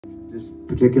this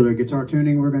particular guitar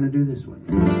tuning, we're going to do this one.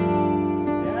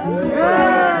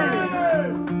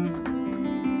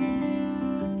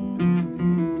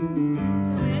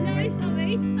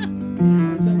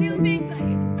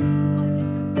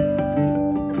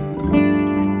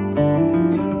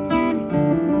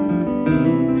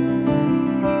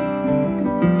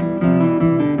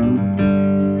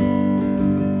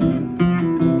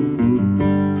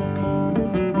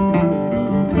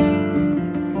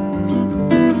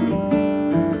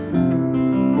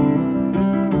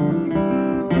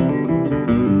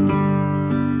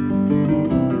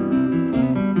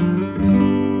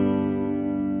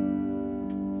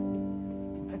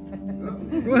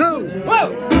 Whoa! Whoa!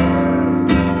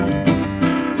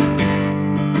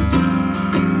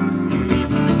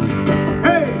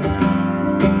 Hey!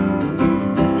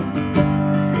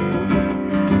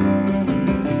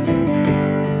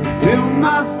 Well,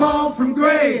 my fall from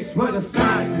grace was a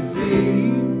sight to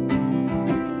see.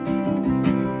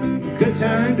 Good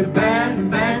turn to bad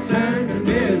and bad turn to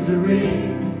misery.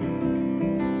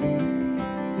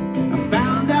 I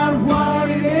found out what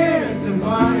it is and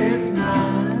what it's not.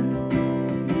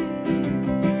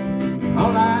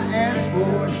 All I ask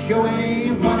for sure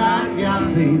ain't what I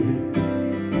got, baby.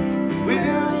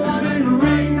 Well, I've been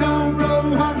rained on,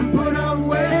 road hard and put up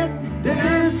wet.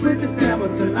 Dance with the devil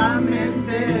till I'm in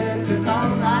bed. Took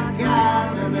all I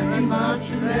got, and there ain't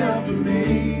much left of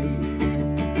me.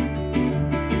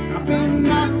 I've been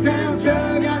knocked down,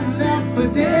 drug out and left for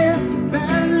dead.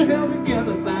 Barely held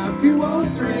together by a few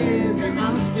old threads, and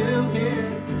I'm still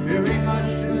here. There ain't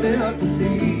much left to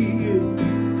see.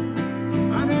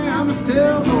 I'm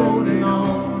still holding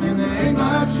on, and there ain't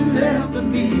much left of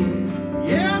me.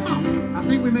 Yeah, Mama. I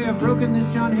think we may have broken this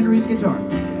John Henry's guitar.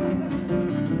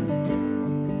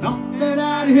 Thought that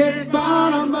I'd hit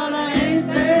bottom, but I ain't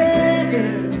there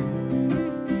yet.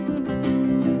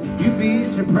 You'd be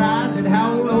surprised at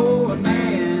how low a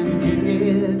man can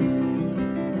get.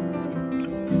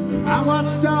 I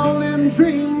watched all them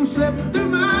dreams slip through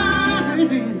my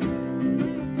hands.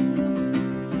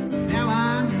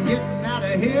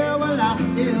 Here, well, I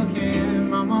still can,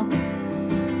 Mama.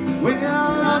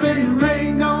 Well, I've been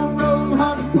rained on, road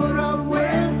hard to put up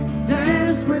wet.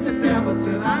 Dance with the devil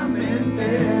till I'm in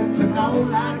bed. Took all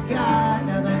I got,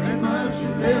 now there ain't much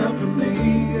left of me.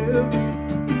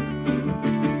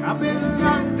 I've been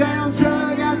knocked down,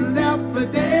 drug out and left for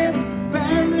dead.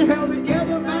 Barely held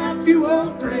together by a few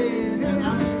old threads, and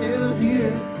I'm still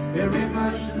here. There ain't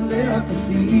much left to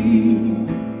see.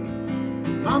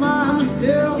 Mama, I'm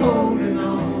still holding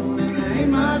on, and there ain't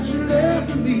much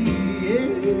left of me. Yeah.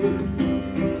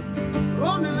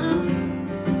 Oh, now.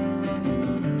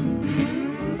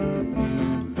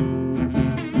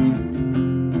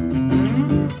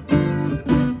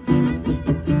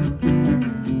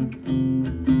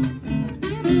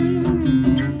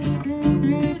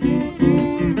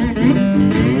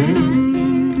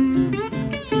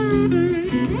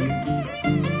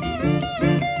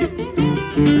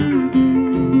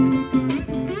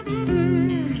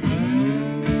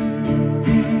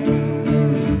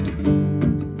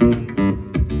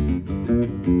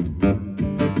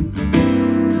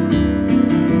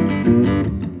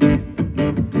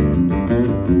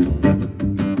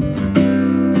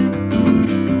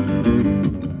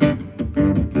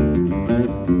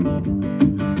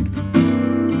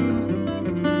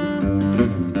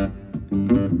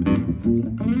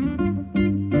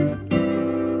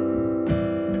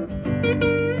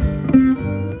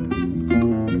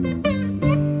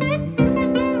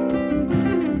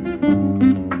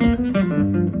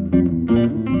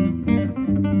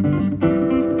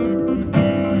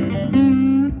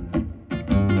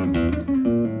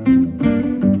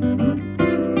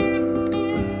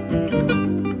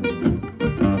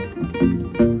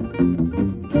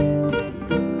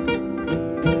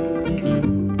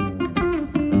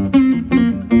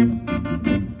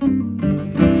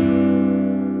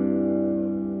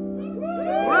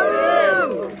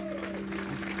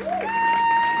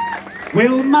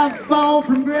 Well, my fall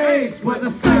from grace was a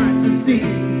sight to see.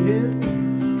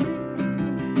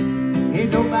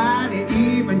 Ain't nobody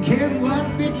even cared what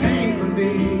became of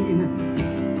me.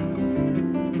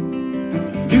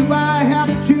 Do I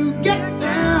have to get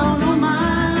down on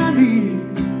my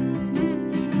knees?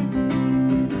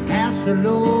 Ask the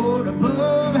Lord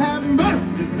above, have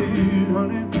mercy, please,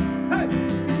 honey. Hey.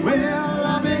 Well,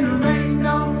 I've been rained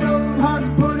on, road hard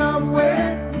and put up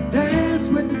wet. Dance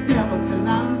with the devil till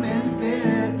I'm in.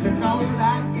 Took all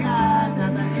I got, now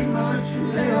there ain't much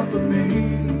left of me.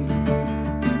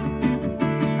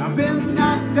 I've been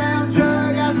knocked down,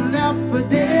 drug out and left for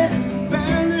dead.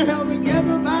 Barely held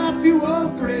together by a few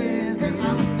old friends,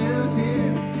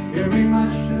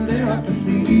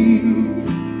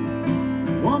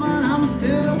 Woman, I'm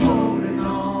still holding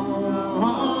on.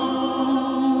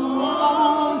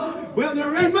 Well,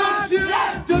 there ain't much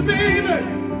left of me,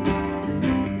 but